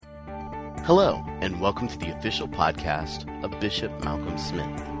Hello, and welcome to the official podcast of Bishop Malcolm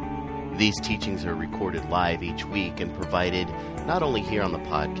Smith. These teachings are recorded live each week and provided not only here on the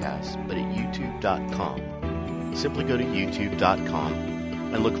podcast, but at youtube.com. Simply go to youtube.com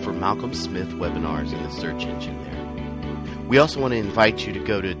and look for Malcolm Smith webinars in the search engine there. We also want to invite you to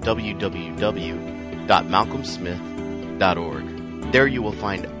go to www.malcolmsmith.org. There you will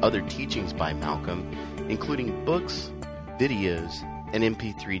find other teachings by Malcolm, including books, videos, and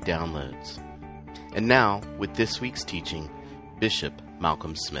MP3 downloads. And now, with this week's teaching, Bishop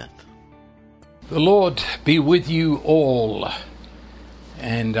Malcolm Smith. The Lord be with you all.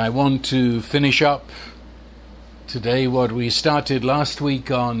 And I want to finish up today what we started last week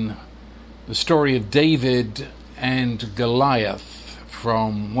on the story of David and Goliath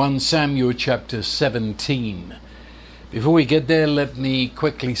from 1 Samuel chapter 17. Before we get there, let me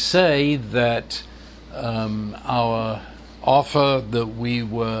quickly say that our offer that we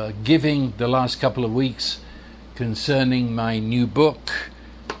were giving the last couple of weeks concerning my new book,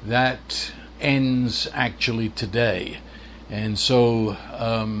 that ends actually today. And so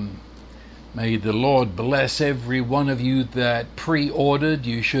may the Lord bless every one of you that pre-ordered.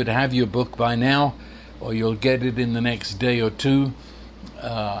 You should have your book by now, or you'll get it in the next day or two.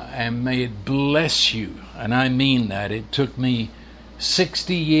 And may it bless you. And I mean that. It took me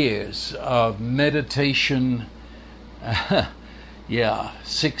 60 years of meditation.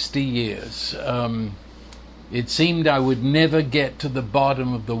 60 years. It seemed I would never get to the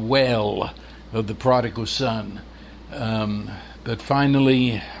bottom of the well of the prodigal son. But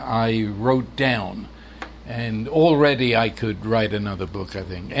finally I wrote down, and already I could write another book, I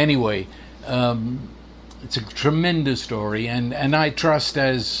think. Anyway, it's a tremendous story, and I trust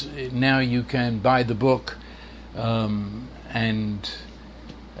as now you can buy the book and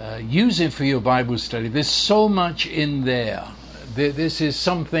use it for your Bible study. There's so much in there. This is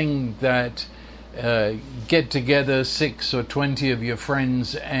something that get together 6 or 20 of your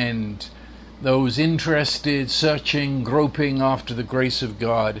friends and those interested, searching, groping after the grace of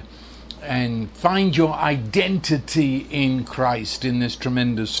God, and find your identity in Christ in this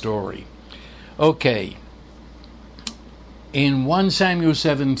tremendous story. Okay, in 1 Samuel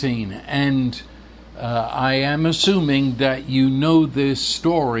 17, and I am assuming that you know this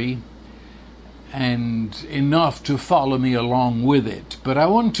story and enough to follow me along with it. But I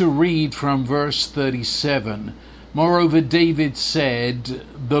want to read from verse 37. Moreover, David said,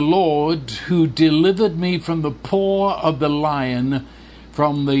 "The Lord who delivered me from the paw of the lion,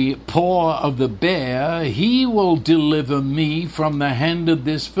 from the paw of the bear, he will deliver me from the hand of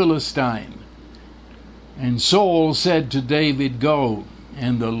this Philistine." And Saul said to David, "Go,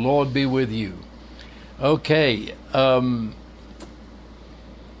 and the Lord be with you." Okay,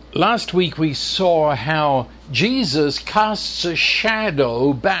 last week we saw how Jesus casts a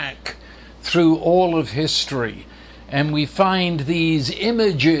shadow back through all of history, and we find these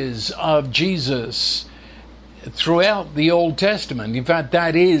images of Jesus throughout the Old Testament. In fact,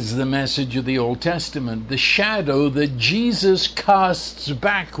 that is the message of the Old Testament, the shadow that Jesus casts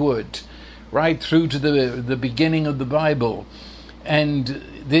backward right through to the beginning of the Bible. And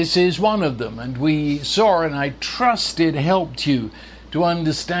this is one of them, and we saw, and I trust it helped you to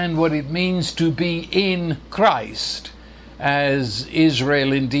understand what it means to be in Christ, as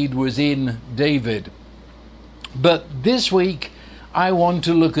Israel indeed was in David. But this week I want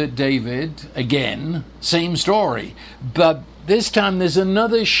to look at David again, same story, but this time there's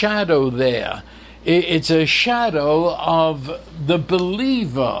another shadow there. It's a shadow of the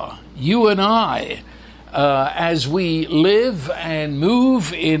believer, you and I, as we live and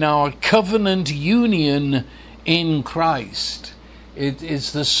move in our covenant union in Christ.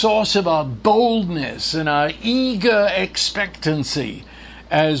 It's the source of our boldness and our eager expectancy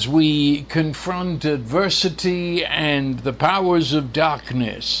as we confront adversity and the powers of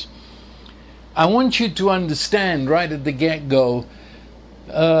darkness. I want you to understand right at the get-go,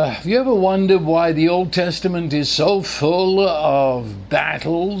 have you ever wondered why the Old Testament is so full of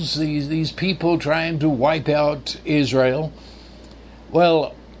battles, these people trying to wipe out Israel?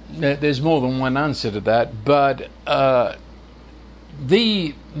 Well, there's more than one answer to that, but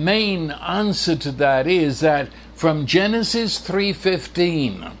the main answer to that is that from Genesis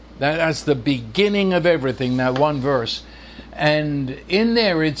 3:15, that's the beginning of everything, that one verse, and in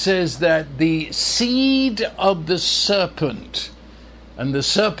there it says that the seed of the serpent, and the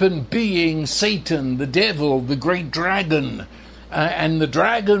serpent being Satan, the devil, the great dragon, and the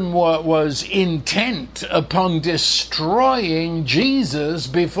dragon was intent upon destroying Jesus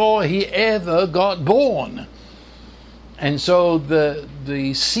before he ever got born. And so the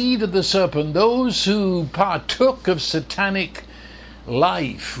seed of the serpent, those who partook of satanic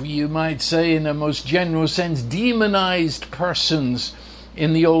life, you might say in a most general sense, demonized persons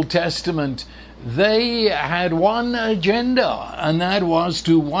in the Old Testament, they had one agenda, and that was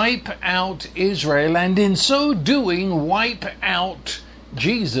to wipe out Israel, and in so doing wipe out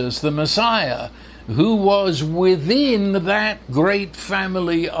Jesus, the Messiah, who was within that great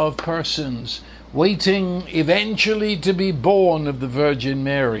family of persons, waiting eventually to be born of the Virgin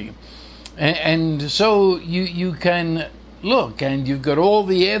Mary. And so you can look, and you've got all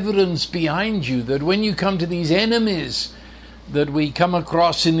the evidence behind you that when you come to these enemies that we come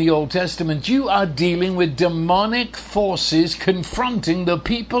across in the Old Testament, you are dealing with demonic forces confronting the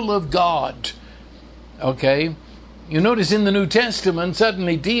people of God. Okay? You notice in the New Testament,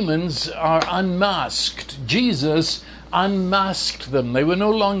 suddenly demons are unmasked. Jesus unmasked them. They were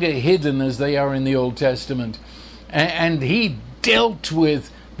no longer hidden as they are in the Old Testament. And he dealt with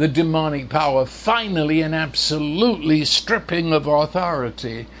the demonic power finally and absolutely stripping of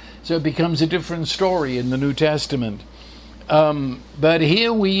authority. So it becomes a different story in the New Testament. But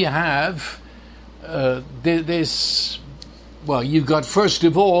here we have this, well, you've got first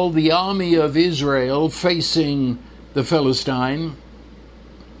of all the army of Israel facing the Philistine.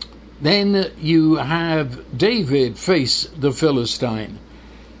 Then you have David face the Philistine.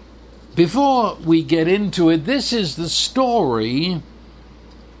 Before we get into it, this is the story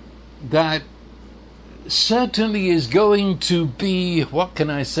that certainly is going to be, what can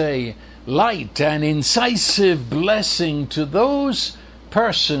I say, light and incisive blessing to those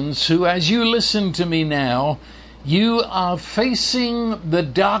persons who, as you listen to me now, you are facing the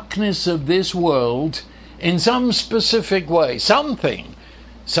darkness of this world in some specific way. Something,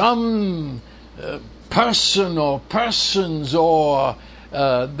 some person or persons or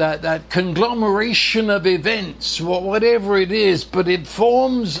that conglomeration of events, whatever it is, but it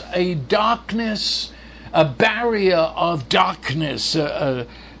forms a darkness, a barrier of darkness, a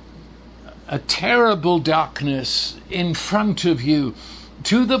terrible darkness in front of you,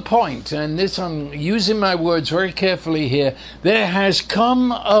 to the point, and this I'm using my words very carefully here, there has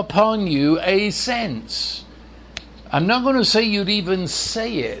come upon you a sense. I'm not going to say you'd even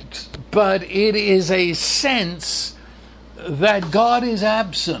say it, but it is a sense that God is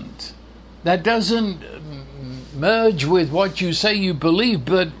absent. That doesn't merge with what you say you believe,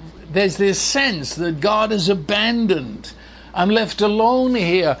 but there's this sense that God is abandoned. I'm left alone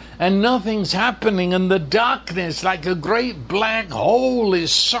here and nothing's happening, and the darkness like a great black hole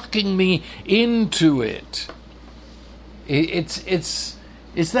is sucking me into it. It's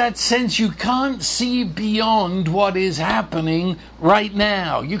that sense you can't see beyond what is happening right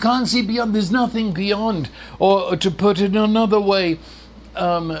now. You can't see beyond. There's nothing beyond. Or to put it another way,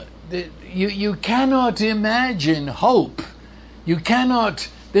 you cannot imagine hope. You cannot.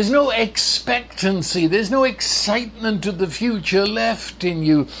 There's no expectancy. There's no excitement of the future left in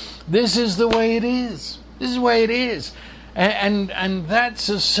you. This is the way it is. This is the way it is. And that's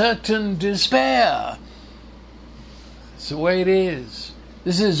a certain despair. It's the way it is.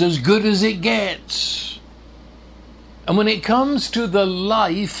 This is as good as it gets. And when it comes to the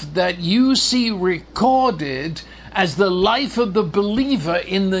life that you see recorded as the life of the believer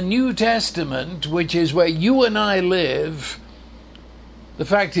in the New Testament, which is where you and I live, the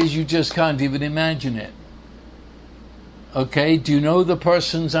fact is you just can't even imagine it. Okay, do you know the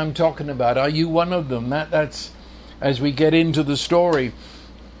persons I'm talking about? Are you one of them? That's as we get into the story.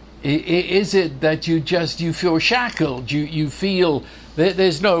 Is it that you feel shackled? You feel that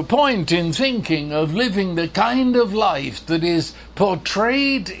there's no point in thinking of living the kind of life that is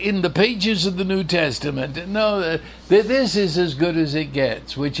portrayed in the pages of the New Testament? No, this is as good as it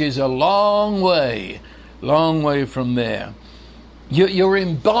gets, which is a long way from there. You're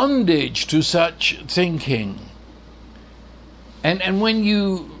in bondage to such thinking. And when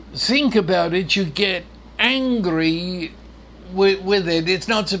you think about it, you get angry with it. It's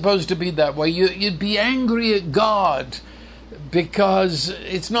not supposed to be that way. You'd be angry at God because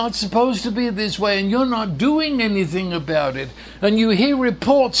it's not supposed to be this way, and you're not doing anything about it. And you hear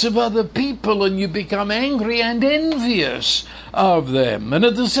reports of other people and you become angry and envious of them, and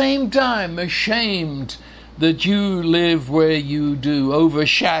at the same time ashamed that you live where you do,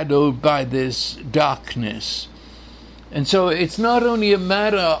 overshadowed by this darkness. And so it's not only a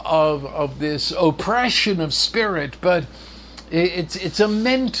matter of this oppression of spirit, but it's a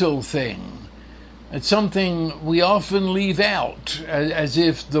mental thing. It's something we often leave out, as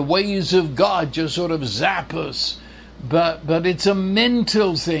if the ways of God just sort of zap us. But it's a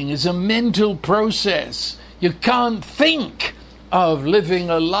mental thing. It's a mental process. You can't think of living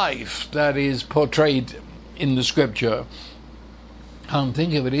a life that is portrayed in the Scripture. Can't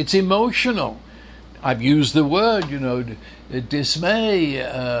think of it. It's emotional. I've used the word,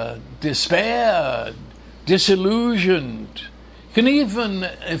 dismay, despair, disillusioned. Can even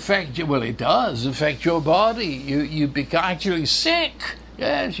affect you. Well, it does affect your body. You become actually sick.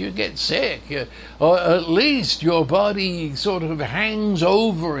 Yes, you get sick. Or at least your body sort of hangs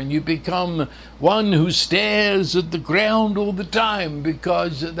over and you become one who stares at the ground all the time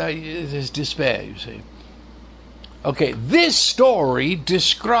because there's despair, you see. Okay, this story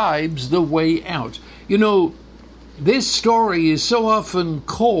describes the way out. This story is so often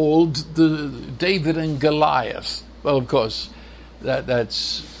called the David and Goliath. Well, of course,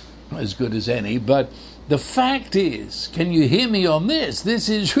 that's as good as any, but the fact is, can you hear me on this? This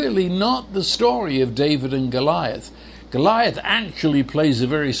is really not the story of David and Goliath. Goliath actually plays a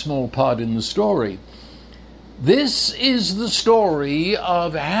very small part in the story. This is the story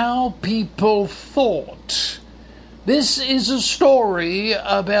of how people thought. This is a story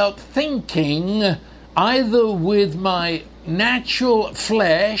about thinking either with my natural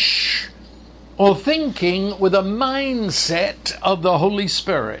flesh or thinking with a mindset of the Holy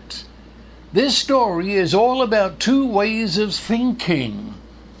Spirit. This story is all about two ways of thinking,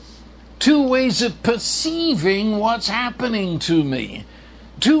 two ways of perceiving what's happening to me,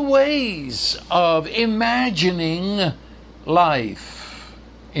 two ways of imagining life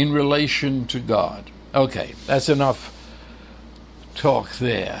in relation to God. Okay, that's enough talk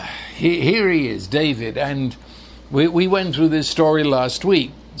there. Here he is, David, and we went through this story last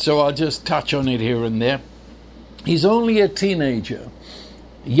week, so I'll just touch on it here and there. He's only a teenager.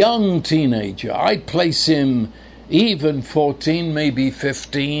 Young teenager. I'd place him even 14, maybe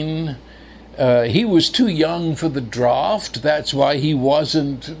 15. He was too young for the draft. That's why he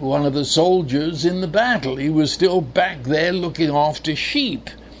wasn't one of the soldiers in the battle. He was still back there looking after sheep.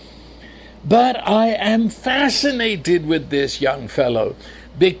 But I am fascinated with this young fellow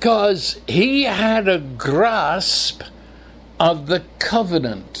because he had a grasp of the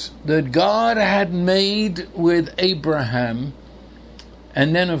covenant that God had made with Abraham,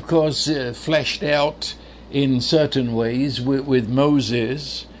 and then, of course, fleshed out in certain ways with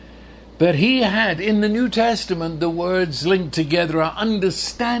Moses. But he had, in the New Testament, the words linked together are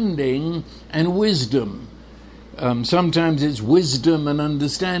understanding and wisdom. Sometimes it's wisdom and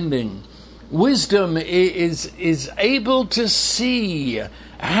understanding. Wisdom is able to see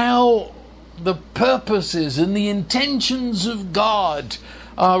how the purposes and the intentions of God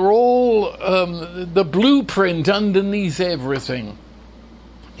are all the blueprint underneath everything.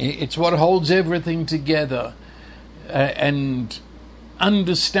 It's what holds everything together. And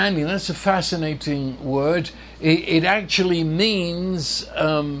understanding, that's a fascinating word. It actually means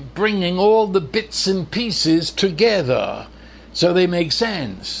bringing all the bits and pieces together so they make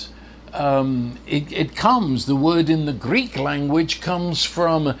sense. The word in the Greek language comes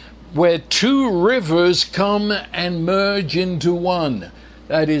from where two rivers come and merge into one.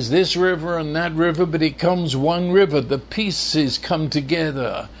 That is this river and that river, but it comes one river. The pieces come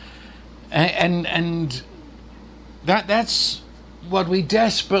together. And that's what we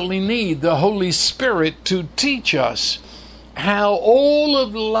desperately need, the Holy Spirit to teach us how all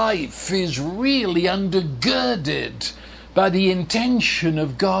of life is really undergirded by the intention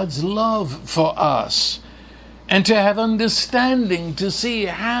of God's love for us, and to have understanding to see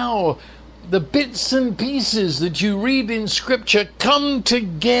how the bits and pieces that you read in Scripture come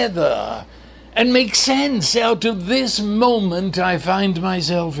together and make sense out of this moment I find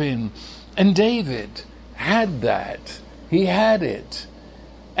myself in. And David had that. He had it.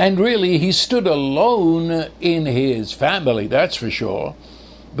 And really, he stood alone in his family, that's for sure,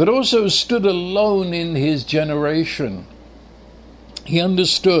 but also stood alone in his generation. He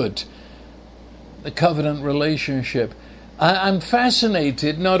understood the covenant relationship. I'm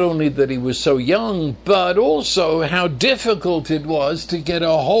fascinated not only that he was so young, but also how difficult it was to get a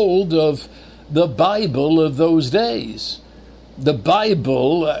hold of the Bible of those days. The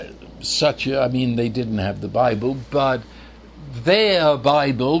Bible, they didn't have the Bible, but their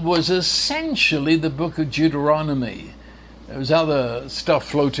Bible was essentially the book of Deuteronomy. There was other stuff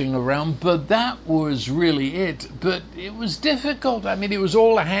floating around, but that was really it. But it was difficult. It was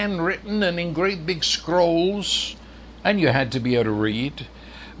all handwritten and in great big scrolls, and you had to be able to read.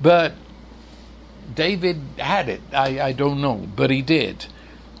 But David had it. I don't know, but he did.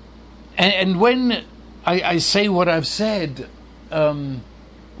 And when I say what I've said,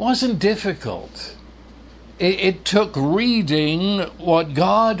 wasn't difficult. It took reading what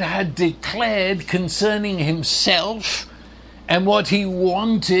God had declared concerning himself and what he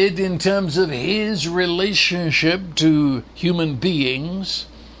wanted in terms of his relationship to human beings.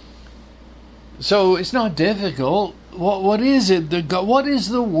 So it's not difficult. What is it that God, what is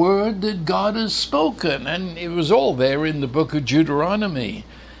the word that God has spoken? And it was all there in the book of Deuteronomy.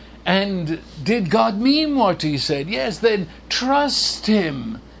 And did God mean what he said? Yes, then trust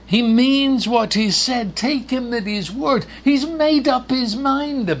him. He means what he said. Take him at his word. He's made up his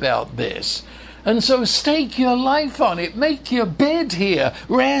mind about this. And so stake your life on it. Make your bed here.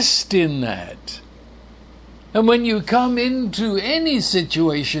 Rest in that. And when you come into any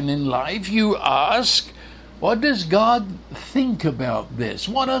situation in life, you ask, what does God think about this?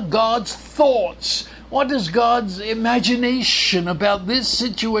 What are God's thoughts? What is God's imagination about this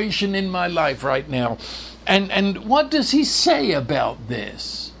situation in my life right now? And what does he say about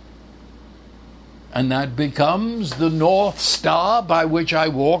this? And that becomes the North Star by which I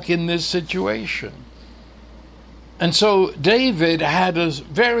walk in this situation. And so David had a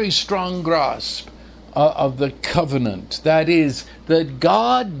very strong grasp of the covenant. That is, that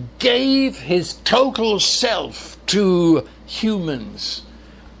God gave his total self to humans.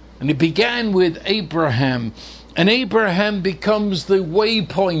 And it began with Abraham. And Abraham becomes the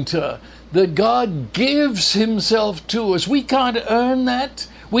waypointer that God gives himself to us. We can't earn that.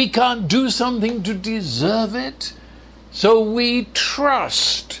 We can't do something to deserve it. So we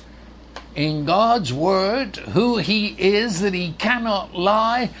trust in God's word, who he is, that he cannot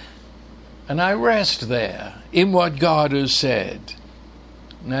lie. And I rest there in what God has said.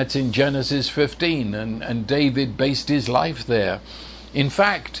 And that's in Genesis 15. And David based his life there. In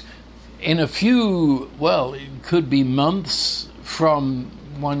fact, in a few, well, it could be months from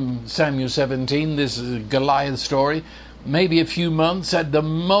 1 Samuel 17, this is a Goliath story, maybe a few months, at the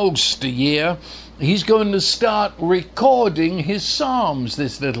most a year, he's going to start recording his Psalms,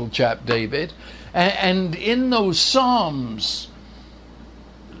 this little chap David. And in those Psalms,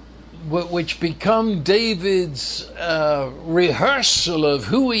 which become David's rehearsal of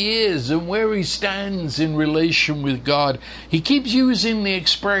who he is and where he stands in relation with God, he keeps using the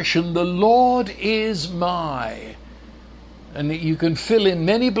expression, the Lord is my. And you can fill in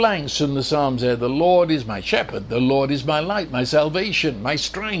many blanks in the Psalms there. The Lord is my shepherd. The Lord is my light, my salvation, my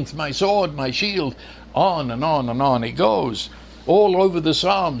strength, my sword, my shield. On and on and on it goes. All over the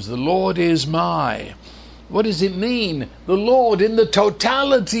Psalms, the Lord is my. What does it mean? The Lord, in the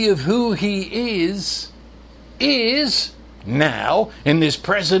totality of who he is now, in this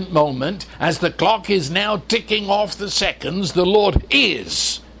present moment, as the clock is now ticking off the seconds, the Lord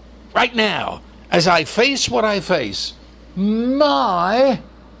is, right now, as I face what I face, my,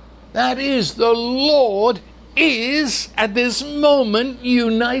 that is, the Lord is at this moment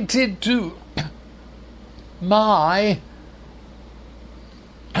united to my.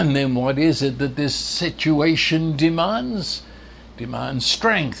 And then what is it that this situation demands? It demands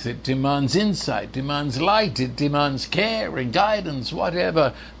strength, it demands insight, demands light, it demands care and guidance,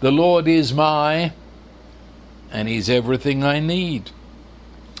 whatever. The Lord is my, and he's everything I need.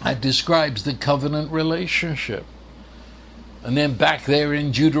 That describes the covenant relationship. And then back there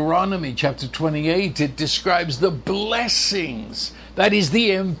in Deuteronomy chapter 28, it describes the blessings, that is, the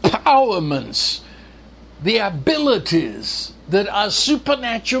empowerments, the abilities that are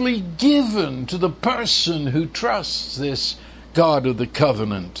supernaturally given to the person who trusts this God of the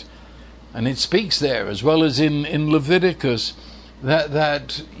covenant. And it speaks there, as well as in Leviticus,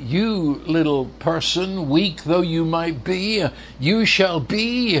 that you, little person, weak though you might be, you shall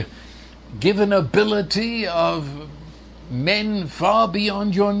be given ability of men far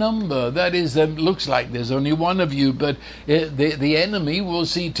beyond your number. That is, it looks like there's only one of you, but the enemy will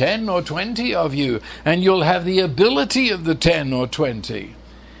see 10 or 20 of you, and you'll have the ability of the 10 or 20.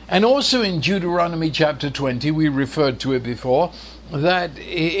 And also in Deuteronomy chapter 20, we referred to it before, that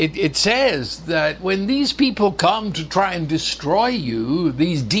it says that when these people come to try and destroy you,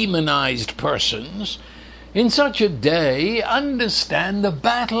 these demonized persons, in such a day, understand the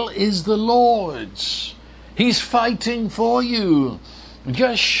battle is the Lord's. He's fighting for you.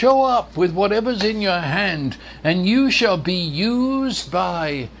 Just show up with whatever's in your hand, and you shall be used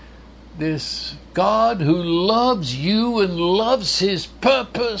by this God who loves you and loves his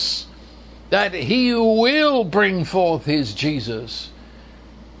purpose, that he will bring forth his Jesus.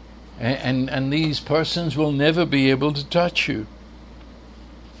 And these persons will never be able to touch you.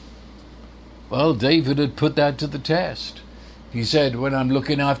 Well, David had put that to the test. He said, when I'm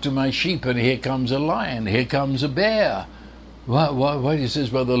looking after my sheep and here comes a lion, here comes a bear. What? He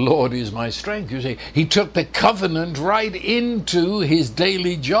says, well, the Lord is my strength. You see, he took the covenant right into his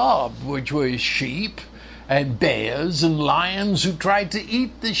daily job, which was sheep and bears and lions who tried to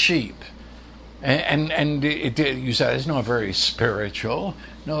eat the sheep. And you say, it's not very spiritual.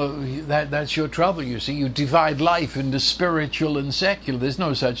 No, that's your trouble, you see. You divide life into spiritual and secular. There's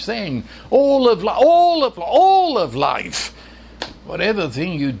no such thing. All of life, whatever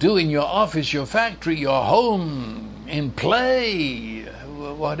thing you do in your office, your factory, your home, in play,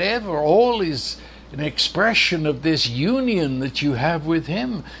 whatever, all is an expression of this union that you have with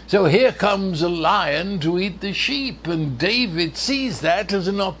him. So here comes a lion to eat the sheep, and David sees that as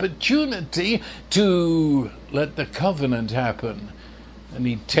an opportunity to let the covenant happen. And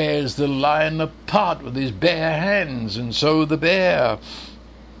he tears the lion apart with his bare hands, and so the bear.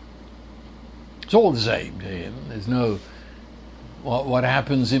 It's all the same to him. There's no what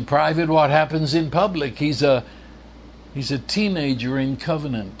happens in private, what happens in public. He's a teenager in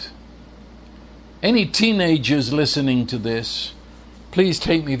covenant. Any teenagers listening to this, please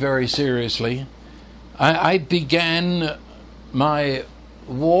take me very seriously. I began my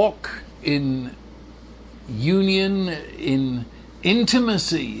walk in union, in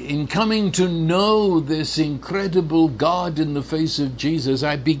intimacy, in coming to know this incredible God in the face of Jesus.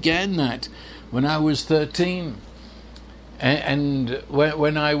 I began that when I was 13. And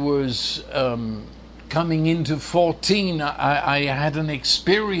when I was coming into 14, I had an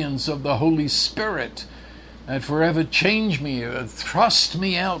experience of the Holy Spirit that forever changed me, thrust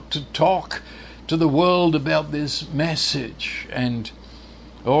me out to talk to the world about this message. And,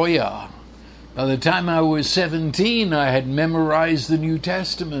 oh yeah, by the time I was 17, I had memorized the New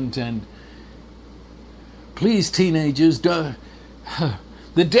Testament. And please, teenagers, the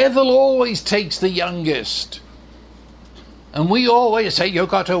devil always takes the youngest. And we always say, you've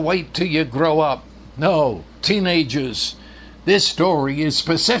got to wait till you grow up. No, teenagers, this story is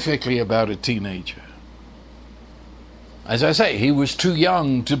specifically about a teenager. As I say, he was too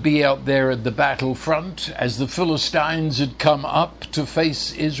young to be out there at the battlefront as the Philistines had come up to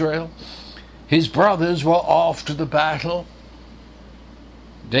face Israel. His brothers were off to the battle.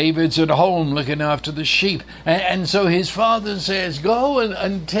 David's at home looking after the sheep. And so his father says, go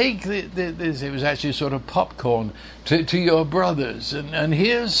and take this. It was actually sort of popcorn to your brothers. And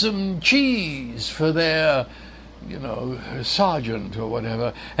here's some cheese for their, sergeant or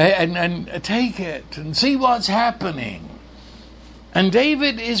whatever. And take it and see what's happening. And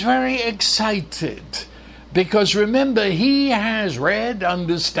David is very excited. Because remember, he has read,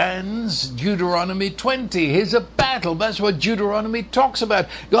 understands Deuteronomy 20. Here's a battle. That's what Deuteronomy talks about.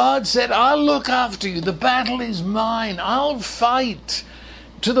 God said, I'll look after you. The battle is mine. I'll fight.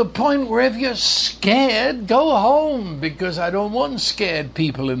 To the point where if you're scared, go home. Because I don't want scared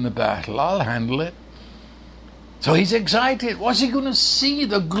people in the battle. I'll handle it. So he's excited. What's he going to see?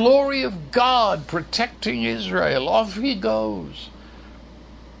 The glory of God protecting Israel. Off he goes.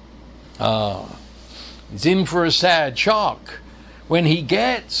 He's in for a sad shock. When he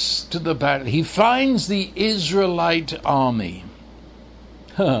gets to the battle, he finds the Israelite army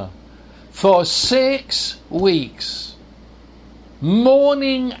for 6 weeks,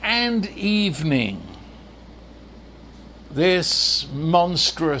 morning and evening. This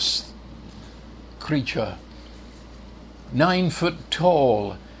monstrous creature, 9 foot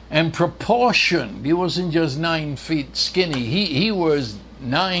tall and proportioned. He wasn't just 9 feet skinny. He was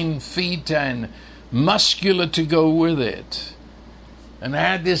 9 feet and muscular to go with it, and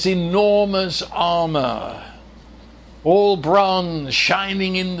had this enormous armor, all bronze,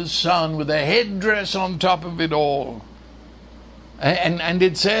 shining in the sun, with a headdress on top of it all. And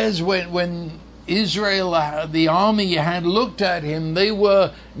it says when Israel, the army, had looked at him, they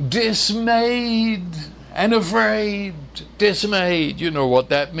were dismayed and afraid. Dismayed, you know what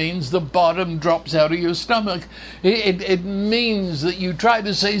that means. The bottom drops out of your stomach. It means that you try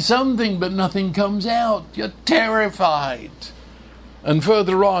to say something but nothing comes out. You're terrified. And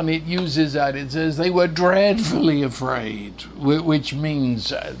further on it uses that. It says they were dreadfully afraid, which means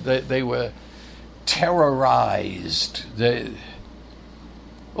that they were terrorized.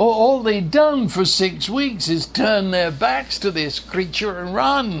 All they'd done for 6 weeks is turn their backs to this creature and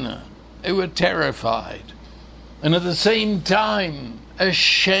run. They were terrified. And at the same time,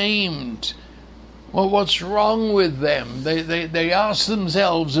 ashamed. Well, what's wrong with them? They ask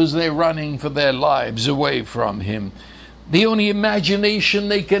themselves as they're running for their lives away from him. The only imagination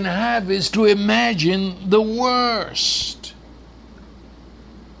they can have is to imagine the worst.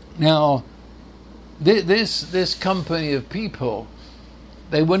 Now, this company of people,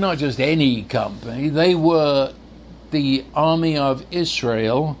 they were not just any company. They were the army of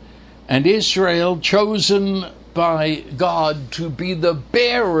Israel, and Israel chosen by God to be the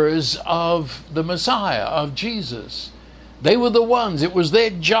bearers of the Messiah, of Jesus. They were the ones. It was their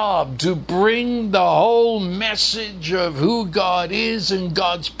job to bring the whole message of who God is and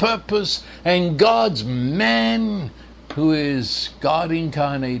God's purpose and God's man who is God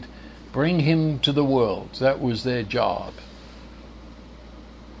incarnate, bring him to the world. That was their job.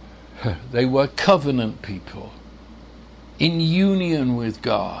 They were covenant people in union with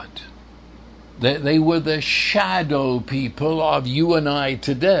God. They were the shadow people of you and I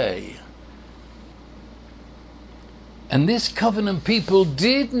today. And this covenant people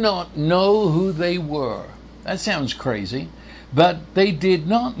did not know who they were. That sounds crazy, but they did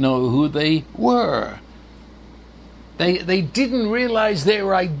not know who they were. They didn't realize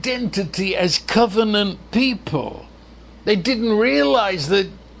their identity as covenant people. They didn't realize that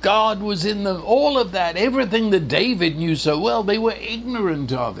God was in them. All of that, everything that David knew so well, they were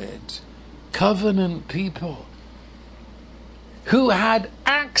ignorant of it. Covenant people who had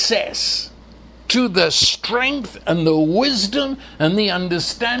access to the strength and the wisdom and the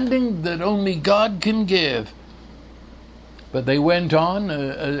understanding that only God can give. But they went on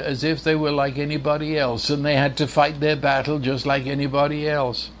as if they were like anybody else, and they had to fight their battle just like anybody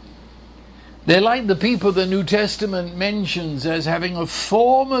else. They're like the people the New Testament mentions as having a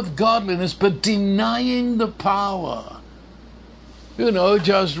form of godliness but denying the power. You know,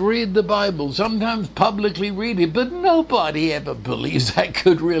 just read the Bible, sometimes publicly read it, but nobody ever believes that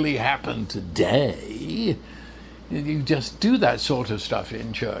could really happen today. You just do that sort of stuff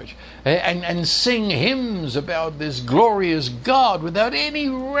in church and sing hymns about this glorious God without any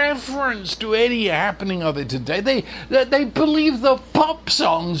reference to any happening of it today. They believe the pop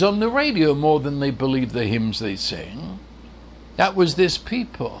songs on the radio more than they believe the hymns they sing. That was this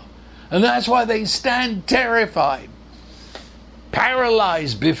people. And that's why they stand terrified,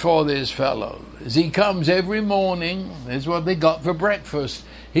 paralyzed before this fellow. As he comes every morning, that's what they got for breakfast.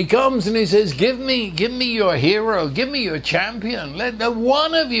 He comes and he says, give me your hero, give me your champion. Let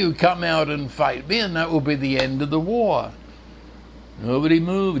one of you come out and fight me, and that will be the end of the war. Nobody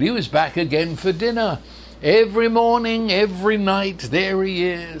moved. He was back again for dinner. Every morning, every night, there he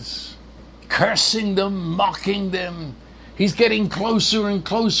is, cursing them, mocking them. He's getting closer and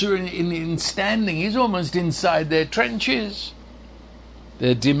closer in standing. He's almost inside their trenches.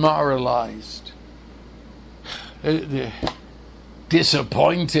 They're demoralized. They're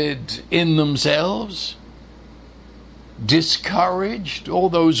disappointed in themselves, discouraged, all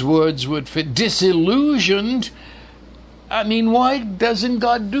those words would fit, disillusioned. I mean, why doesn't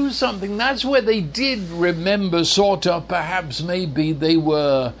God do something? That's where they did remember, sort of, perhaps maybe they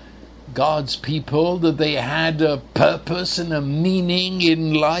were God's people, that they had a purpose and a meaning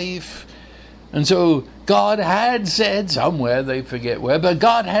in life. And so God had said, somewhere, they forget where, but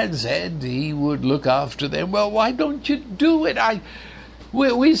God had said he would look after them. Well, why don't you do it?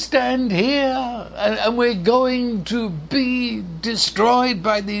 We stand here and we're going to be destroyed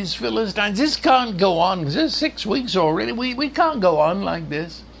by these Philistines. This can't go on. This is 6 weeks already. We can't go on like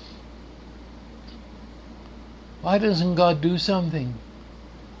this. Why doesn't God do something?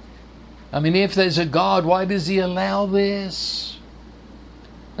 I mean, if there's a God, why does he allow this?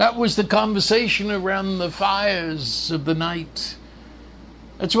 That was the conversation around the fires of the night.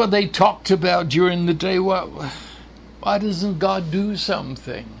 That's what they talked about during the day. Why doesn't God do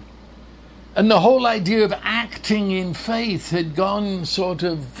something? And the whole idea of acting in faith had gone sort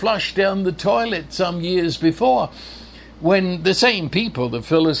of flushed down the toilet some years before, when the same people, the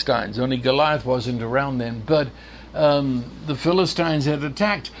Philistines, only Goliath wasn't around then, but the Philistines had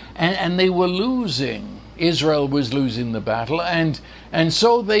attacked, and they were losing. Israel was losing the battle, and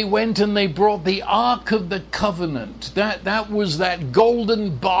so they went and they brought the Ark of the Covenant. That was that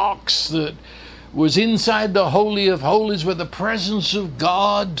golden box that was inside the Holy of Holies where the presence of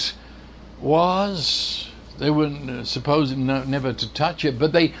God was. They were supposed never to touch it,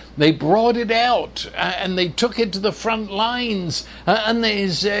 but they brought it out and they took it to the front lines and they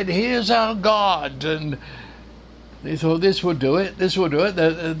said, here's our God. And they thought this would do it, this will do it.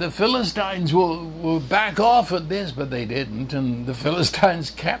 The Philistines will back off at this, but they didn't, and the Philistines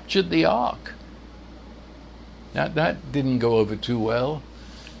captured the ark. That didn't go over too well.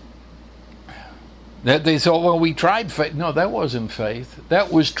 That they thought, well, we tried faith. No, that wasn't faith.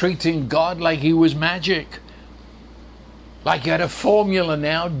 That was treating God like he was magic. Like you had a formula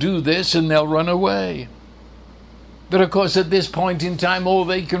now, do this and they'll run away. But of course, at this point in time, all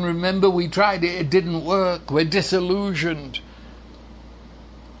they can remember, we tried it, it didn't work, we're disillusioned.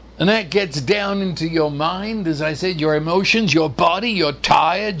 And that gets down into your mind, as I said, your emotions, your body, you're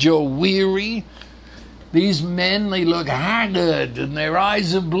tired, you're weary. These men, they look haggard, and their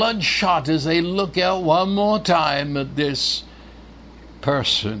eyes are bloodshot as they look out one more time at this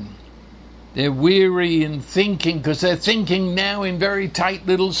person. They're weary in thinking, because they're thinking now in very tight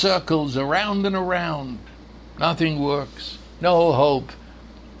little circles, around and around. Nothing works. No hope.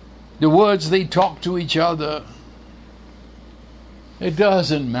 The words they talk to each other, It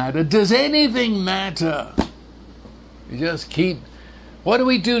doesn't matter. Does anything matter? You just keep... What do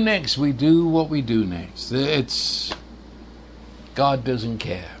we do next? We do what we do next. God doesn't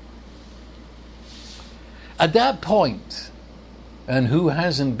care. At that point, and who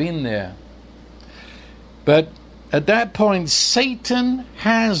hasn't been there? But at that point, Satan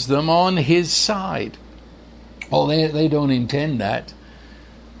has them on his side. Well, they don't intend that.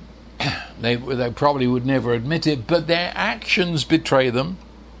 They probably would never admit it, but their actions betray them.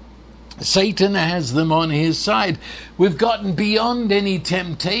 Satan has them on his side. We've gotten beyond any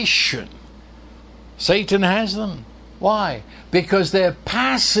temptation. Satan has them. Why? Because they're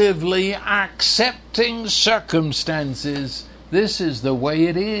passively accepting circumstances. This is the way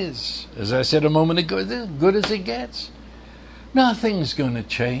it is. As I said a moment ago, this is as good as it gets. Nothing's going to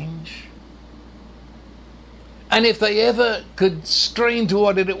change. And if they ever could strain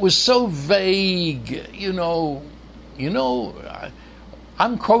toward it, it was so vague.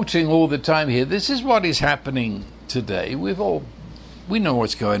 I'm quoting all the time here. This is what is happening today. We know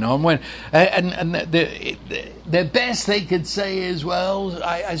what's going on. And the best they could say is, well,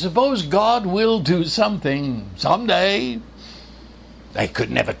 I suppose God will do something someday. They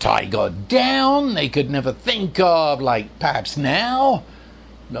could never tie God down. They could never think of, like, perhaps now.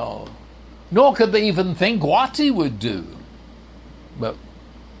 No. Nor could they even think what he would do. But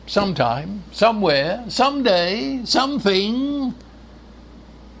sometime, somewhere, someday, something.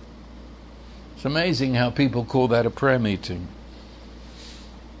 It's amazing how people call that a prayer meeting.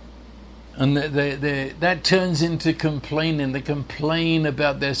 And that turns into complaining. They complain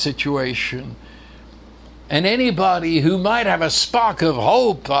about their situation. And anybody who might have a spark of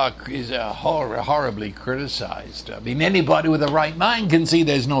hope is horribly criticized. I mean, anybody with a right mind can see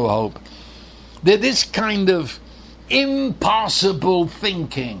there's no hope. This kind of impossible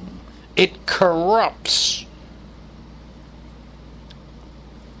thinking, it corrupts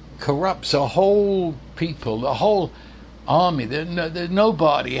a whole people, a whole army.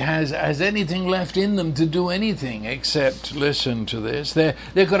 Nobody has anything left in them to do anything except listen to this. They've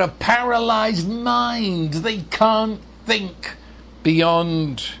got a paralyzed mind. They can't think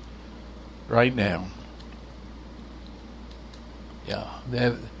beyond right now. Yeah,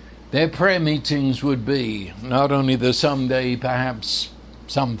 their prayer meetings would be not only the someday, perhaps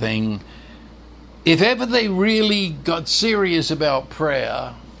something. If ever they really got serious about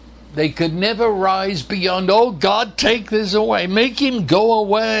prayer, they could never rise beyond, oh, God, take this away. Make him go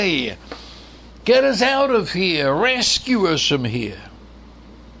away. Get us out of here. Rescue us from here.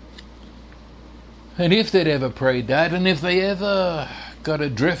 And if they'd ever prayed that, and if they ever got a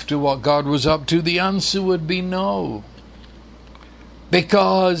drift to what God was up to, the answer would be no.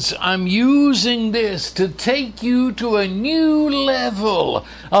 Because I'm using this to take you to a new level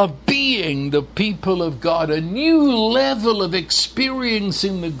of being the people of God, a new level of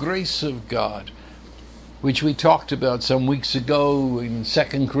experiencing the grace of God, which we talked about some weeks ago in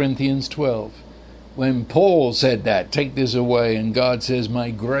 2 Corinthians 12, when Paul said that, take this away, and God says,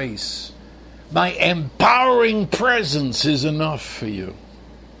 my grace, my empowering presence is enough for you.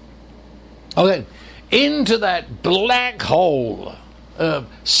 Okay, into that black hole of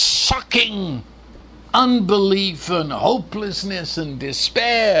sucking unbelief and hopelessness and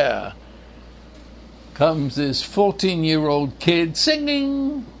despair comes this 14-year-old kid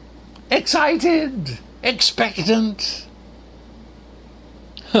singing, excited, expectant.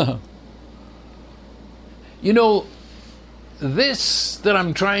 You know, this that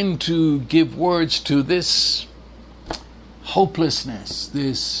I'm trying to give words to, this hopelessness,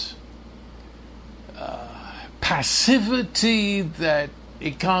 this passivity that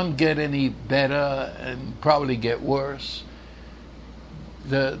it can't get any better and probably get worse.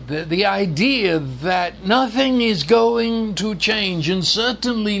 The idea that nothing is going to change, and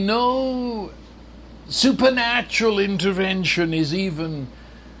certainly no supernatural intervention is even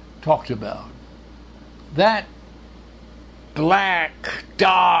talked about. That black,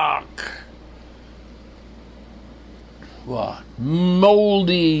 dark,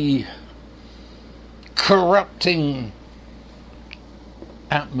 moldy, corrupting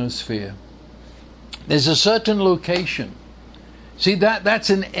atmosphere. There's a certain location. See,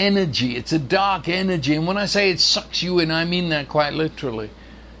 that's an energy. It's a dark energy. And when I say it sucks you in, I mean that quite literally.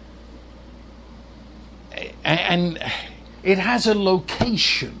 And it has a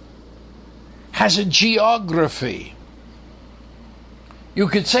location, has a geography. You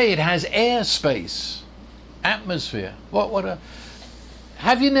could say it has airspace, atmosphere.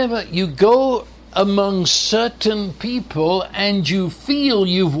 Have you never, you go among certain people and you feel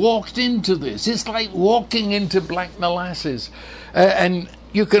you've walked into this. It's like walking into black molasses. And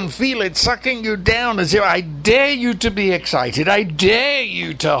You can feel it sucking you down as if, I dare you to be excited. I dare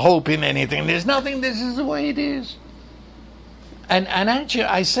you to hope in anything. There's nothing. This is the way it is. And actually,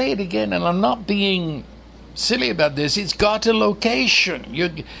 I say it again, and I'm not being silly about this. It's got a location.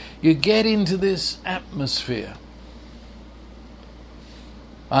 You get into this atmosphere.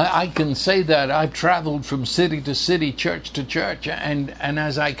 I can say that I've traveled from city to city, church to church, and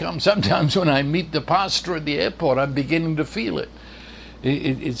as I come, sometimes when I meet the pastor at the airport, I'm beginning to feel it.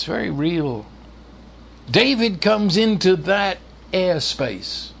 It's very real. David comes into that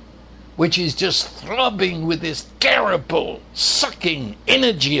airspace, which is just throbbing with this terrible, sucking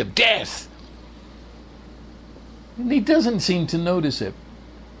energy of death. And he doesn't seem to notice it.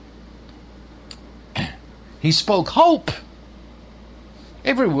 He spoke hope.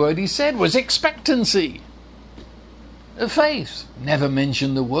 Every word he said was expectancy. Faith. Never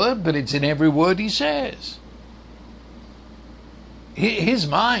mentioned the word, but it's in every word he says. His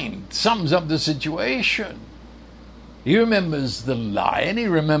mind sums up the situation. He remembers the lion, he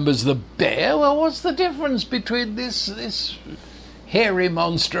remembers the bear. Well, what's the difference between this hairy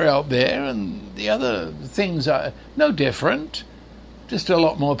monster out there and the other things? Are no different. Just a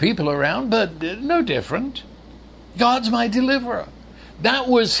lot more people around, but no different. God's my deliverer. That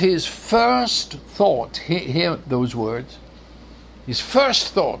was his first thought. Hear those words. His first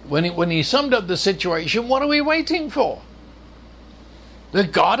thought when he summed up the situation. What are we waiting for? The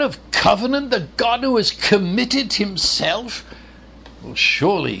God of covenant, the God who has committed himself, will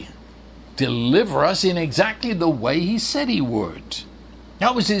surely deliver us in exactly the way he said he would.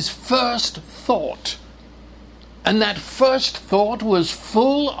 That was his first thought. And that first thought was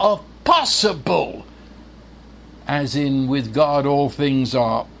full of possible. As in, with God all things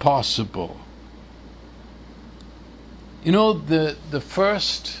are possible. You know, the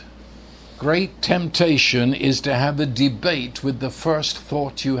first great temptation is to have a debate with the first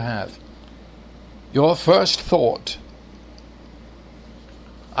thought you have. Your first thought.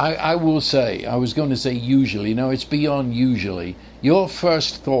 I will say, I was going to say usually, no, it's beyond usually. Your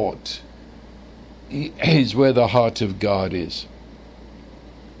first thought is where the heart of God is.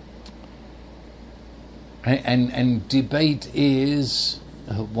 And debate is,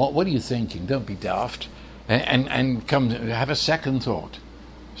 what are you thinking? Don't be daft. And come have a second thought.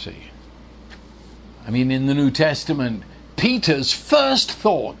 See. I mean, in the New Testament, Peter's first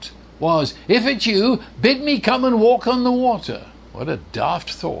thought was, if it's you, bid me come and walk on the water. What a daft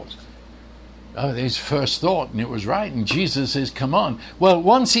thought. Oh, his first thought, and it was right, and Jesus says, come on. Well,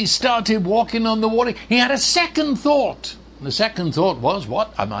 once he started walking on the water, he had a second thought. And the second thought was,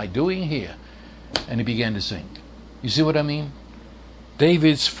 what am I doing here? And he began to sink. You see what I mean?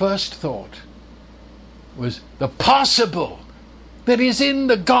 David's first thought was the possible that is in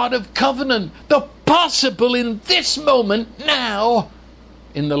the God of covenant, the possible in this moment now,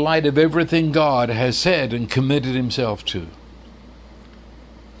 in the light of everything God has said and committed himself to.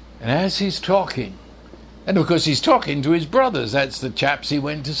 And as he's talking, and of course he's talking to his brothers, that's the chaps he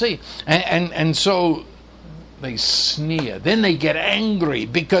went to see, and so they sneer, then they get angry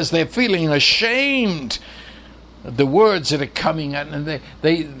because they're feeling ashamed of the words that are coming out, and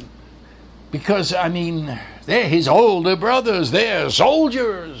they because, I mean, they're his older brothers, they're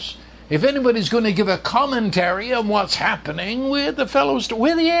soldiers. If anybody's going to give a commentary on what's happening, we're the fellows,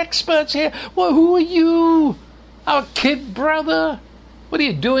 we're the experts here. Well, who are you? Our kid brother? What are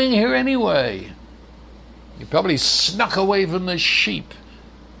you doing here anyway? You probably snuck away from the sheep.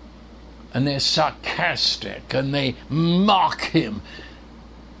 And they're sarcastic and they mock him.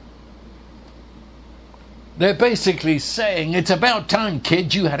 They're basically saying, it's about time,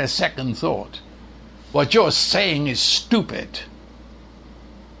 kid, you had a second thought. What you're saying is stupid.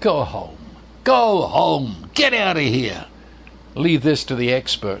 Go home. Go home. Get out of here. Leave this to the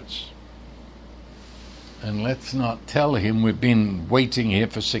experts. And let's not tell him we've been waiting here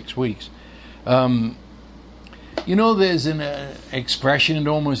for 6 weeks. You know, there's an expression, it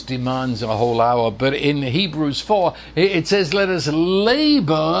almost demands a whole hour, but in Hebrews 4, it says, let us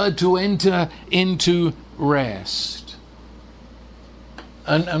labor to enter into rest.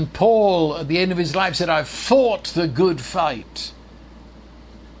 And Paul, at the end of his life, said, I've fought the good fight.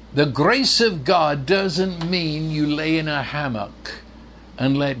 The grace of God doesn't mean you lay in a hammock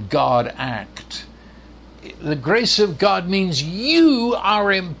and let God act. The grace of God means you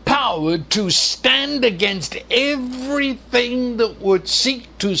are empowered to stand against everything that would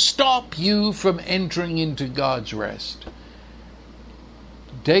seek to stop you from entering into God's rest.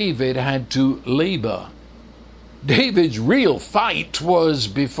 David had to labor. David's real fight was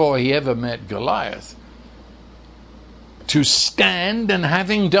before he ever met Goliath. To stand, and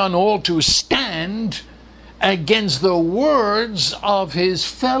having done all to stand, against the words of his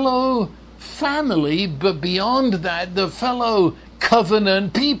fellow family, but beyond that, the fellow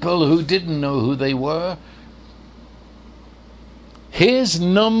covenant people who didn't know who they were. His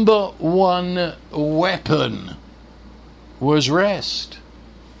number one weapon was rest.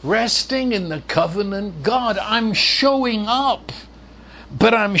 Resting in the covenant God. I'm showing up,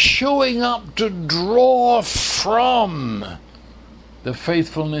 but I'm showing up to draw from the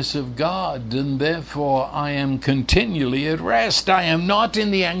faithfulness of God, and therefore I am continually at rest. I am not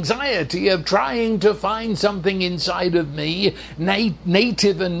in the anxiety of trying to find something inside of me,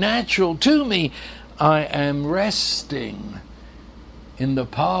 native and natural to me. I am resting in the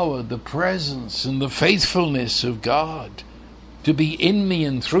power, the presence, and the faithfulness of God to be in me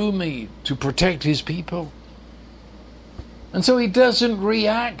and through me to protect his people. And so he doesn't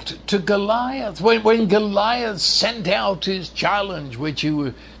react to Goliath. When Goliath sent out his challenge, which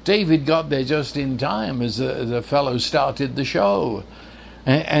David got there just in time as the fellow started the show,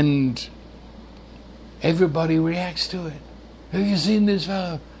 and everybody reacts to it. Have you seen this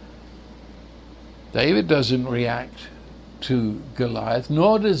fellow? David doesn't react to Goliath,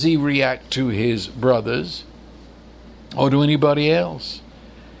 nor does he react to his brothers or to anybody else.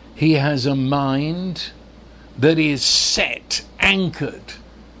 He has a mind that is set, anchored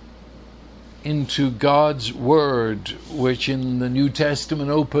into God's word, which in the New Testament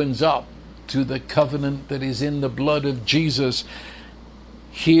opens up to the covenant that is in the blood of Jesus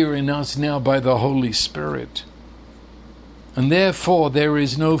here in us now by the Holy Spirit. And therefore there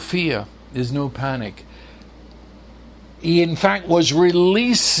is no fear, there's no panic. He in fact was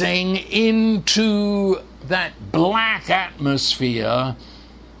releasing into that black atmosphere,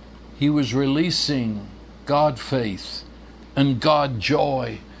 he was releasing God faith and God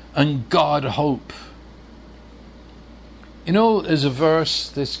joy and God hope. You know, there's a verse,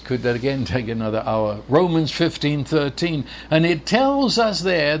 this could again take another hour, Romans 15:13, and it tells us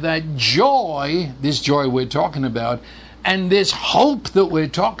there that joy, this joy we're talking about, and this hope that we're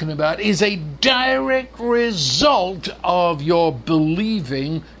talking about is a direct result of your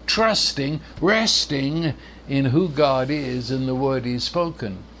believing, trusting, resting in who God is and the word he's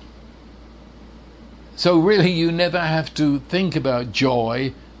spoken. So really you never have to think about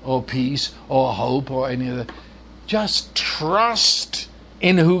joy or peace or hope or any of that. Just trust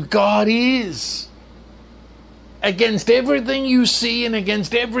in who God is. Against everything you see and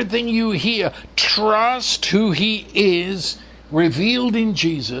against everything you hear, trust who he is revealed in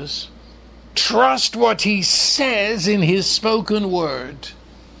Jesus. Trust what he says in his spoken word.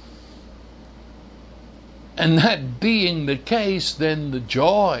 And that being the case, then the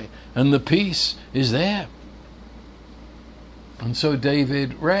joy and the peace is there. And so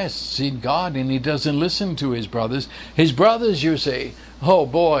David rests in God and he doesn't listen to his brothers. His brothers, you see, oh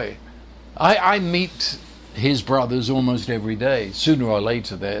boy, I meet his brothers almost every day. Sooner or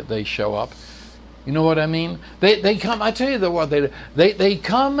later they show up. You know what I mean? They come, I tell you what they do. They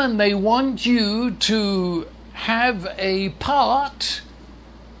come and they want you to have a part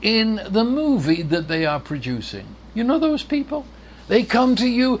in the movie that they are producing. You know those people? They come to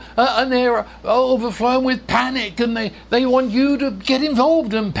you and they're overflowing with panic, and they want you to get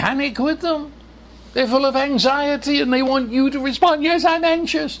involved and panic with them. They're full of anxiety and they want you to respond, yes, I'm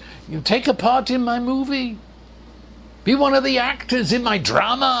anxious. You take a part in my movie. Be one of the actors in my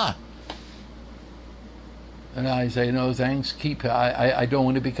drama. And I say, no, thanks, keep it. I don't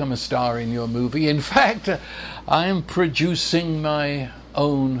want to become a star in your movie. In fact, I'm producing my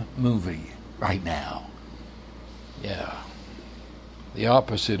own movie right now. Yeah. The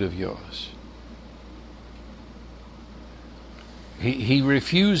opposite of yours. He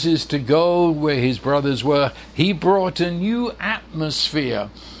refuses to go where his brothers were. He brought a new atmosphere.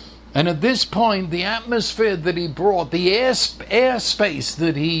 And at this point, the atmosphere that he brought, the airspace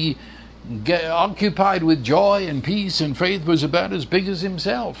that he occupied with joy and peace and faith, was about as big as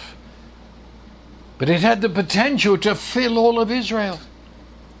himself. But it had the potential to fill all of Israel.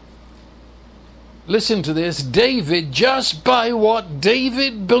 Listen to this. David, just by what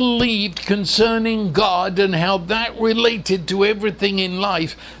David believed concerning God and how that related to everything in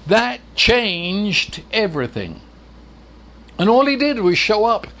life, that changed everything. And all he did was show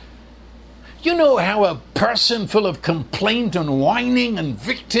up. You know how a person full of complaint and whining and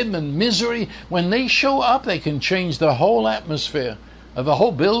victim and misery, when they show up, they can change the whole atmosphere of a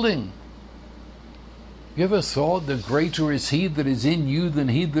whole building. You ever thought that greater is he that is in you than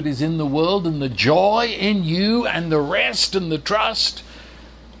he that is in the world? And the joy in you and the rest and the trust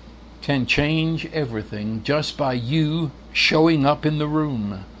can change everything just by you showing up in the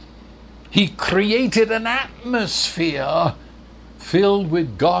room. He created an atmosphere filled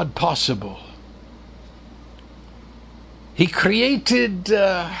with God possible. He created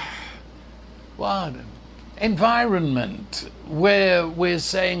environment where we're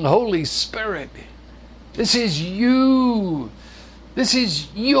saying, Holy Spirit, this is you. This is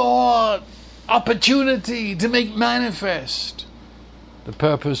your opportunity to make manifest the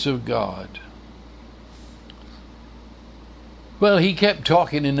purpose of God. Well, he kept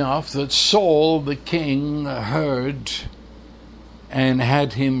talking enough that Saul, the king, heard and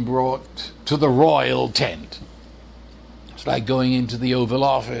had him brought to the royal tent. It's like going into the Oval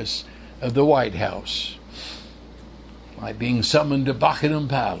Office of the White House, like being summoned to Buckingham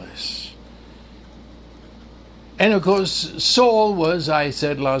Palace. And of course, Saul was, I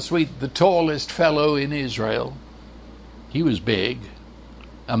said last week, the tallest fellow in Israel. He was big.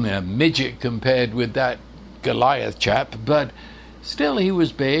 I mean, a midget compared with that Goliath chap, but still he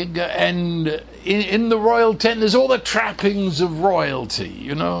was big. And in the royal tent, there's all the trappings of royalty,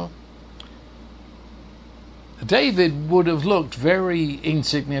 you know. David would have looked very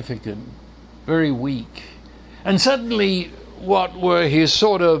insignificant, very weak. And suddenly, what were his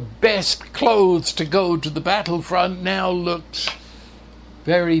sort of best clothes to go to the battlefront now looked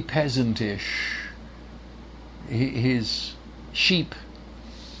very peasantish. His sheep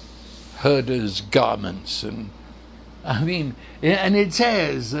herder's garments, and it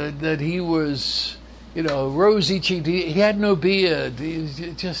says that he was, rosy-cheeked. He had no beard. He was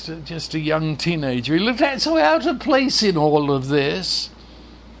just a young teenager. He looked so out of place in all of this.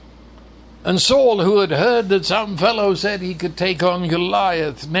 And Saul, who had heard that some fellow said he could take on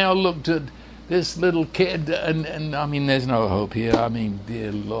Goliath, now looked at this little kid, and there's no hope here.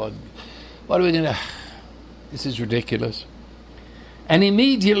 Dear Lord, what are we going to... This is ridiculous. And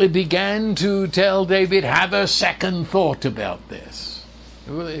immediately began to tell David, have a second thought about this.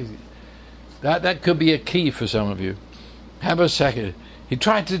 That could be a key for some of you. Have a second. He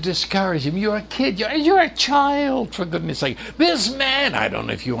tried to discourage him. You're a kid. You're a child, for goodness sake. This man, I don't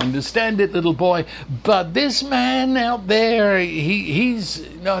know if you understand it, little boy, but this man out there, he's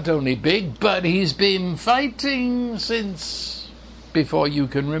not only big, but he's been fighting since before you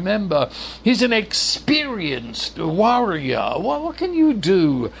can remember. He's an experienced warrior. What can you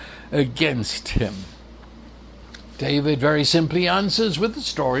do against him? David very simply answers with the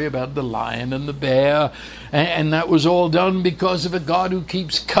story about the lion and the bear, and that was all done because of a God who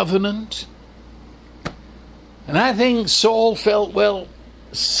keeps covenant. And I think Saul felt, well,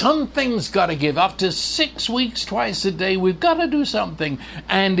 something's got to give. After 6 weeks, twice a day, we've got to do something.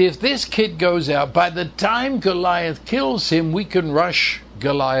 And if this kid goes out, by the time Goliath kills him, we can rush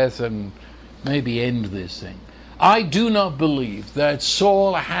Goliath and maybe end this thing. I do not believe that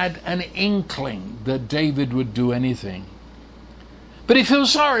Saul had an inkling that David would do anything. But he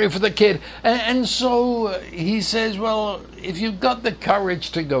feels sorry for the kid. And so he says, well, if you've got the courage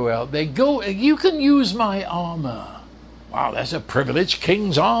to go out there, go. You can use my armor. Wow, that's a privileged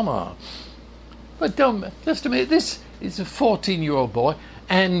king's armor. But just a minute, this is a 14-year-old boy.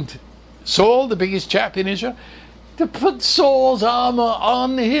 And Saul, the biggest chap in Israel, to put Saul's armor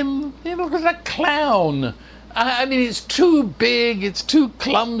on him, he looks like a clown. It's too big, it's too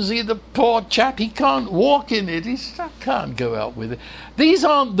clumsy. The poor chap, he can't walk in it. I can't go out with it. These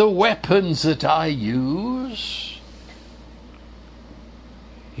aren't the weapons that I use.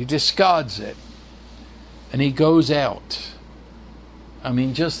 He discards it, and he goes out.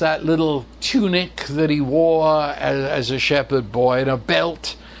 Just that little tunic that he wore as a shepherd boy, and a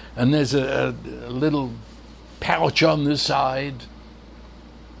belt, and there's a little pouch on the side.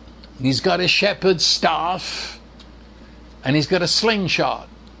 He's got a shepherd's staff, and he's got a slingshot.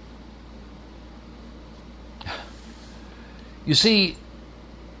 You see,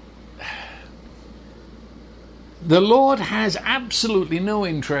 the Lord has absolutely no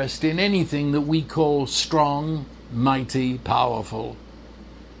interest in anything that we call strong, mighty, powerful.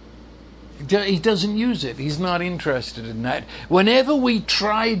 He doesn't use it. He's not interested in that. Whenever we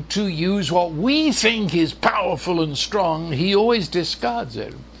try to use what we think is powerful and strong, he always discards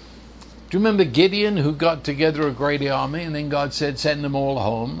it. Do you remember Gideon, who got together a great army, and then God said, send them all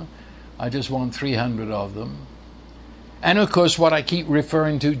home. I just want 300 of them. And of course, what I keep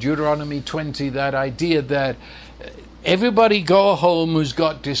referring to, Deuteronomy 20, that idea that everybody go home who's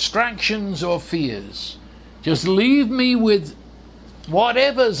got distractions or fears. Just leave me with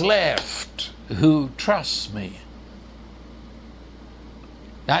whatever's left who trusts me.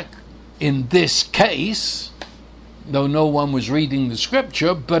 That, in this case, though no one was reading the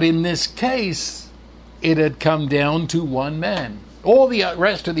scripture, but in this case, it had come down to one man. All the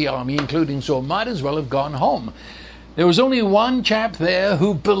rest of the army, including Saul, might as well have gone home. There was only one chap there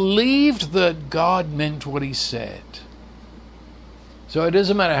who believed that God meant what he said. So it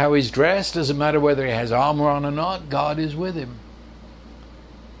doesn't matter how he's dressed, doesn't matter whether he has armor on or not, God is with him.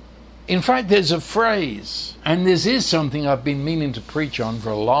 In fact, there's a phrase, and this is something I've been meaning to preach on for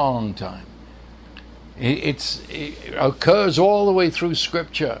a long time. It occurs all the way through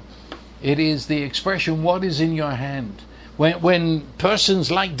Scripture. It is the expression, what is in your hand? When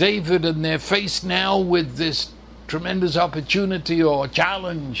persons like David, and they're faced now with this tremendous opportunity or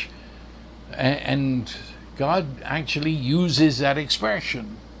challenge, and God actually uses that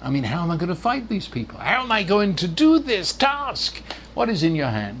expression. I mean, how am I going to fight these people? How am I going to do this task? What is in your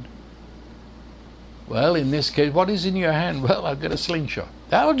hand? Well, in this case, what is in your hand? Well, I've got a slingshot.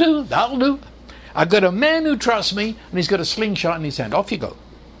 That'll do. I've got a man who trusts me, and he's got a slingshot in his hand. Off you go.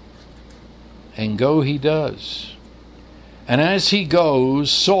 And go he does. And as he goes,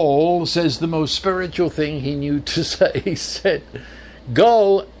 Saul says the most spiritual thing he knew to say. He said,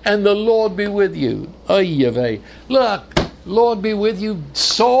 go and the Lord be with you. Look, Lord be with you.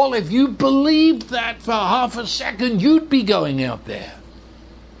 Saul, if you believed that for half a second, you'd be going out there.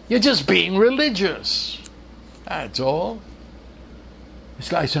 You're just being religious. That's all.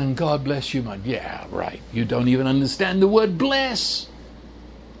 It's like saying, God bless you, man. Yeah, right. You don't even understand the word bless.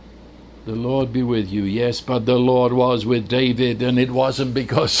 The Lord be with you. Yes, but the Lord was with David, and it wasn't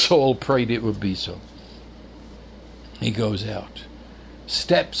because Saul prayed it would be so. He goes out,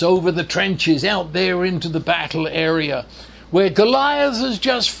 steps over the trenches out there into the battle area where Goliath has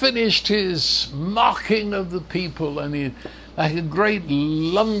just finished his mocking of the people, and he, like a great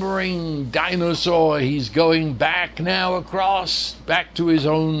lumbering dinosaur, he's going back now across, back to his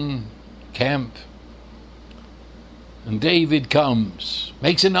own camp. And David comes,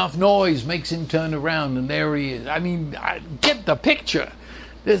 makes enough noise, makes him turn around, and there he is. I mean, I get the picture.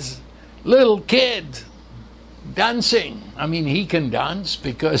 This little kid dancing. I mean, he can dance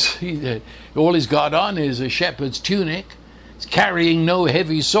because all he's got on is a shepherd's tunic. He's carrying no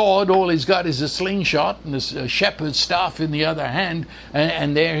heavy sword. All he's got is a slingshot and a shepherd's staff in the other hand.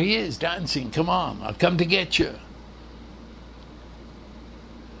 And there he is dancing. Come on, I've come to get you.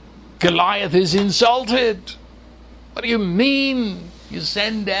 Goliath is insulted. What do you mean you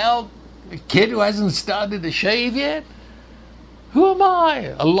send out a kid who hasn't started to shave yet? Who am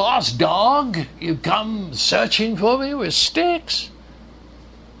I? A lost dog? You've come searching for me with sticks?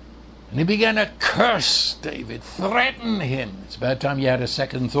 And he began to curse David, threaten him. It's about time you had a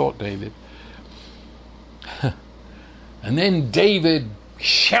second thought, David. And then David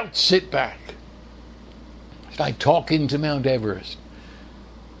shouts it back. It's like talking to Mount Everest.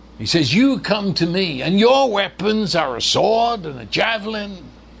 He says, you come to me, and your weapons are a sword and a javelin,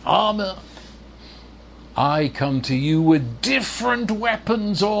 armor. I come to you with different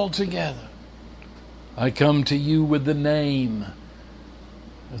weapons altogether. I come to you with the name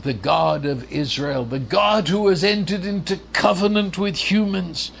of the God of Israel, the God who has entered into covenant with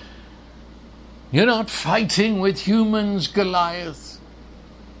humans. You're not fighting with humans, Goliath.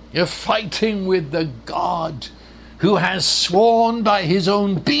 You're fighting with the God who has sworn by his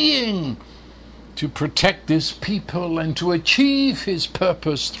own being to protect this people and to achieve his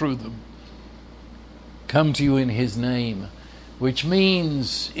purpose through them. Come to you in his name, which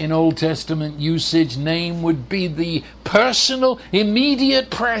means in Old Testament usage, name would be the personal, immediate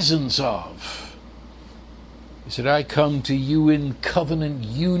presence of. He said, I come to you in covenant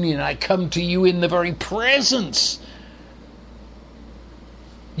union. I come to you in the very presence.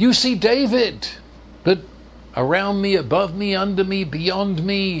 You see David, but around me, above me, under me, beyond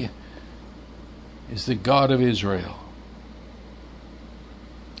me is the God of Israel.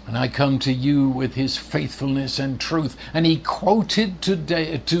 And I come to you with his faithfulness and truth. And he quoted to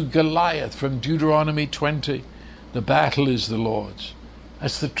Goliath from Deuteronomy 20, the battle is the Lord's.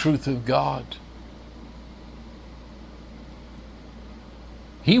 That's the truth of God.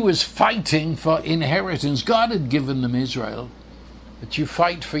 He was fighting for inheritance. God had given them Israel. But you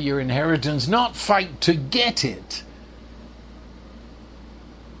fight for your inheritance, not fight to get it.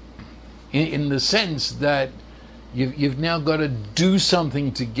 In the sense that you've now got to do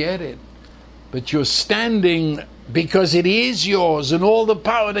something to get it. But you're standing because it is yours, and all the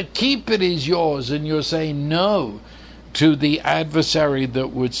power to keep it is yours, and you're saying no to the adversary that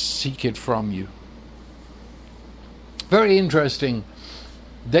would seek it from you. Very interesting.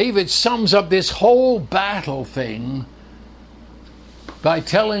 David sums up this whole battle thing by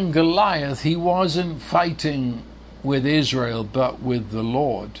telling Goliath he wasn't fighting with Israel but with the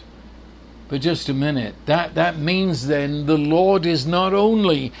Lord. But just a minute, that means then the Lord is not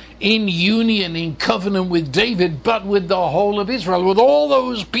only in union, in covenant with David, but with the whole of Israel, with all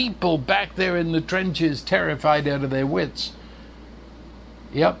those people back there in the trenches terrified out of their wits.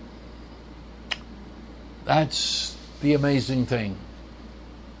 Yep. That's the amazing thing.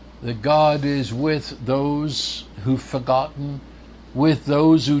 that God is with those who've forgotten, with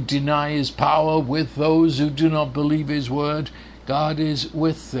those who deny his power, with those who do not believe his word. God is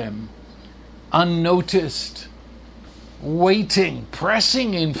with them, unnoticed, waiting,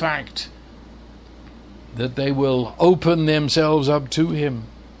 pressing, in fact, that they will open themselves up to him.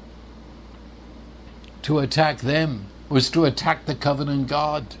 To attack them was to attack the covenant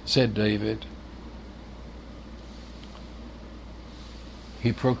God, said David.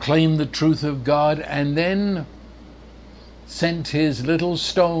 He proclaimed the truth of God and then sent his little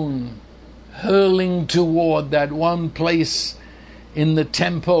stone hurling toward that one place in the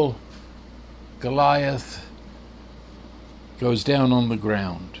temple. Goliath goes down on the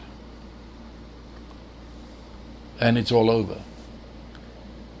ground. And it's all over.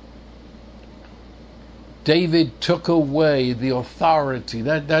 David took away the authority.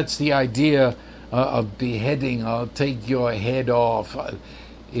 That's the idea of beheading. I'll take your head off.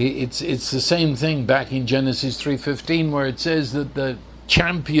 It's the same thing back in Genesis 3:15, where it says that the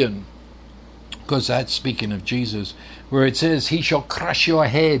champion, because that's speaking of Jesus, where it says, he shall crush your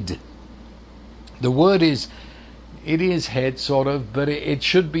head. The word is, it is head sort of, but it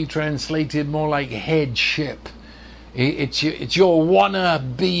should be translated more like headship. It's your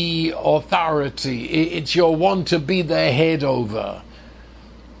wanna-be authority. It's your want to be the head over.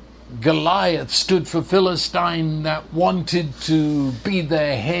 Goliath stood for Philistine that wanted to be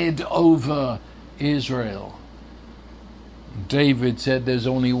the head over Israel. David said, there's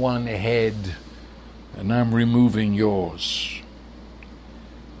only one head, and I'm removing yours.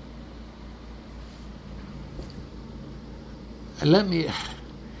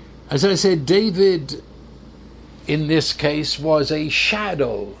 As I said, David, in this case, was a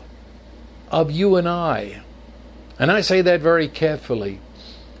shadow of you and I. And I say that very carefully.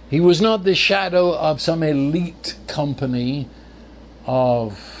 He was not the shadow of some elite company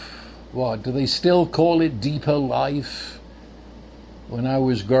of, what, do they still call it Deeper Life? When I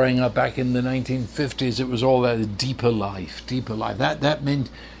was growing up back in the 1950s, it was all that Deeper Life, Deeper Life. That meant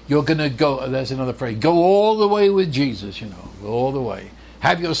you're going to go, that's another phrase, go all the way with Jesus, go all the way.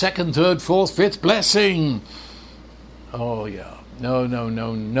 Have your second, third, fourth, fifth blessing. Oh, yeah. No,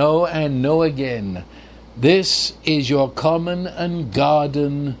 and no again. This is your common and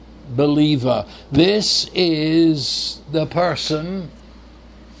garden believer. This is the person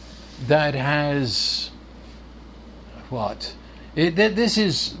that has what? This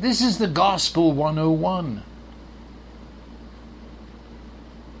is the Gospel 101.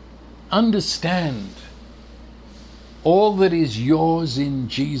 Understand all that is yours in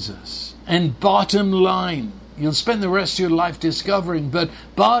Jesus. And bottom line, you'll spend the rest of your life discovering, but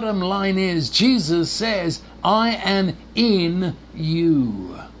bottom line is, Jesus says, I am in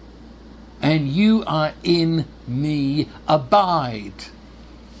you, and you are in me. Abide,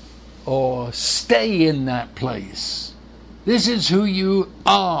 or stay in that place. This is who you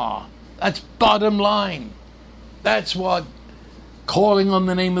are. That's bottom line. That's what calling on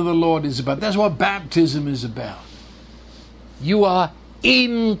the name of the Lord is about. That's what baptism is about. You are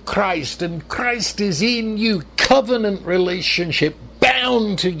in Christ, and Christ is in you. Covenant relationship,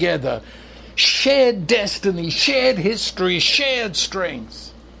 bound together, shared destiny, shared history, shared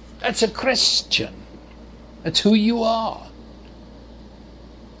strength. That's a Christian. That's who you are.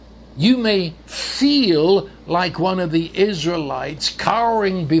 You may feel like one of the Israelites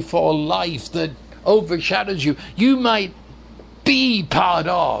cowering before life that overshadows you. You might be part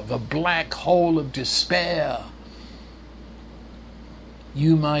of a black hole of despair.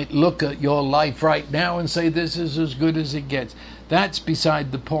 You might look at your life right now and say, this is as good as it gets. That's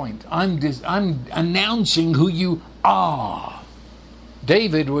beside the point. I'm announcing who you are.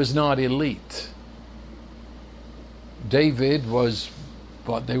 David was not elite. David was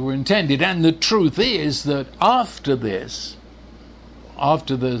what they were intended. And the truth is that after this,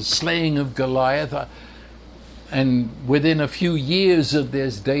 after the slaying of Goliath, and within a few years of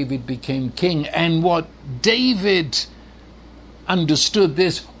this, David became king. And what David understood,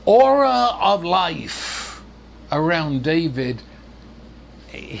 this aura of life around David,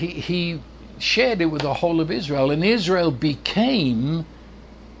 he shared it with the whole of Israel, and Israel became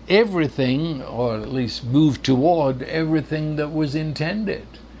everything, or at least moved toward everything that was intended.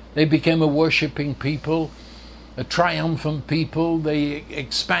 They became a worshiping people, a triumphant people. They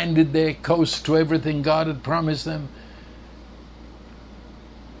expanded their coast to everything God had promised them.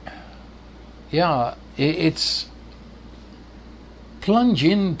 Yeah, it's plunge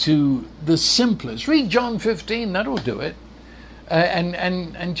into the simplest. Read John 15, that'll do it.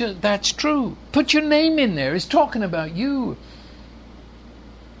 And just, that's true. Put your name in there. It's talking about you.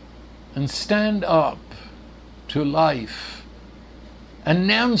 And stand up to life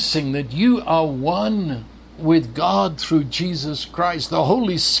announcing that you are one with God through Jesus Christ. The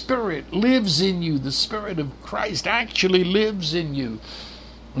Holy Spirit lives in you. The Spirit of Christ actually lives in you.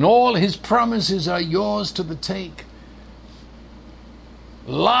 And all his promises are yours to the take.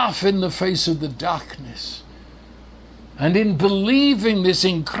 Laugh in the face of the darkness. And in believing this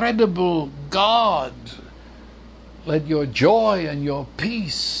incredible God, let your joy and your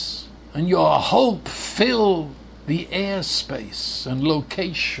peace and your hope fill the airspace and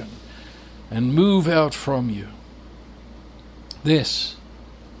location and move out from you. This.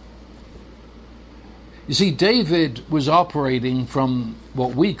 You see, David was operating from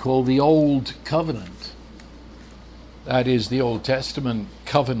what we call the Old Covenant. That is the Old Testament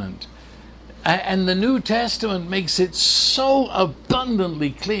covenant. And the New Testament makes it so abundantly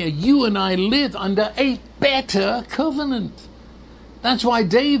clear. You and I live under a better covenant. That's why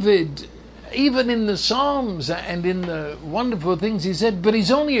David, even in the Psalms and in the wonderful things he said, but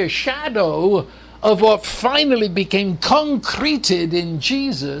he's only a shadow of what finally became concreted in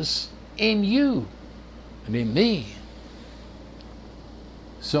Jesus, in you and in me.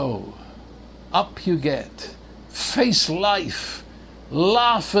 So, up you get. Face life.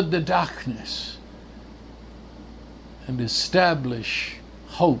 Laugh at the darkness. And establish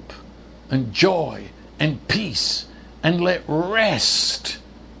hope and joy and peace. And let rest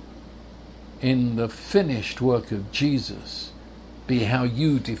in the finished work of Jesus be how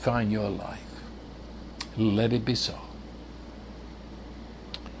you define your life. Let it be so.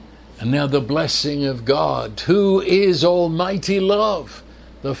 And now the blessing of God, who is almighty love,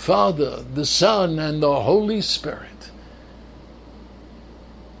 the Father, the Son, and the Holy Spirit,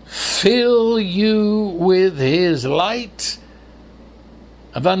 fill you with his light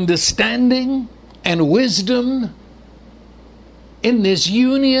of understanding and wisdom in this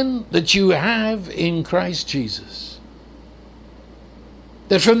union that you have in Christ Jesus.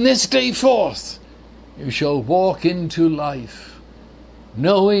 That from this day forth you shall walk into life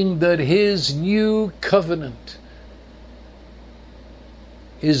knowing that his new covenant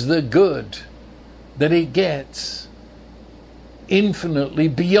is the good that it gets infinitely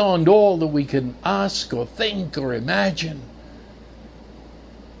beyond all that we can ask or think or imagine.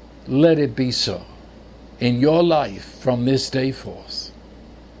 Let it be so in your life from this day forth.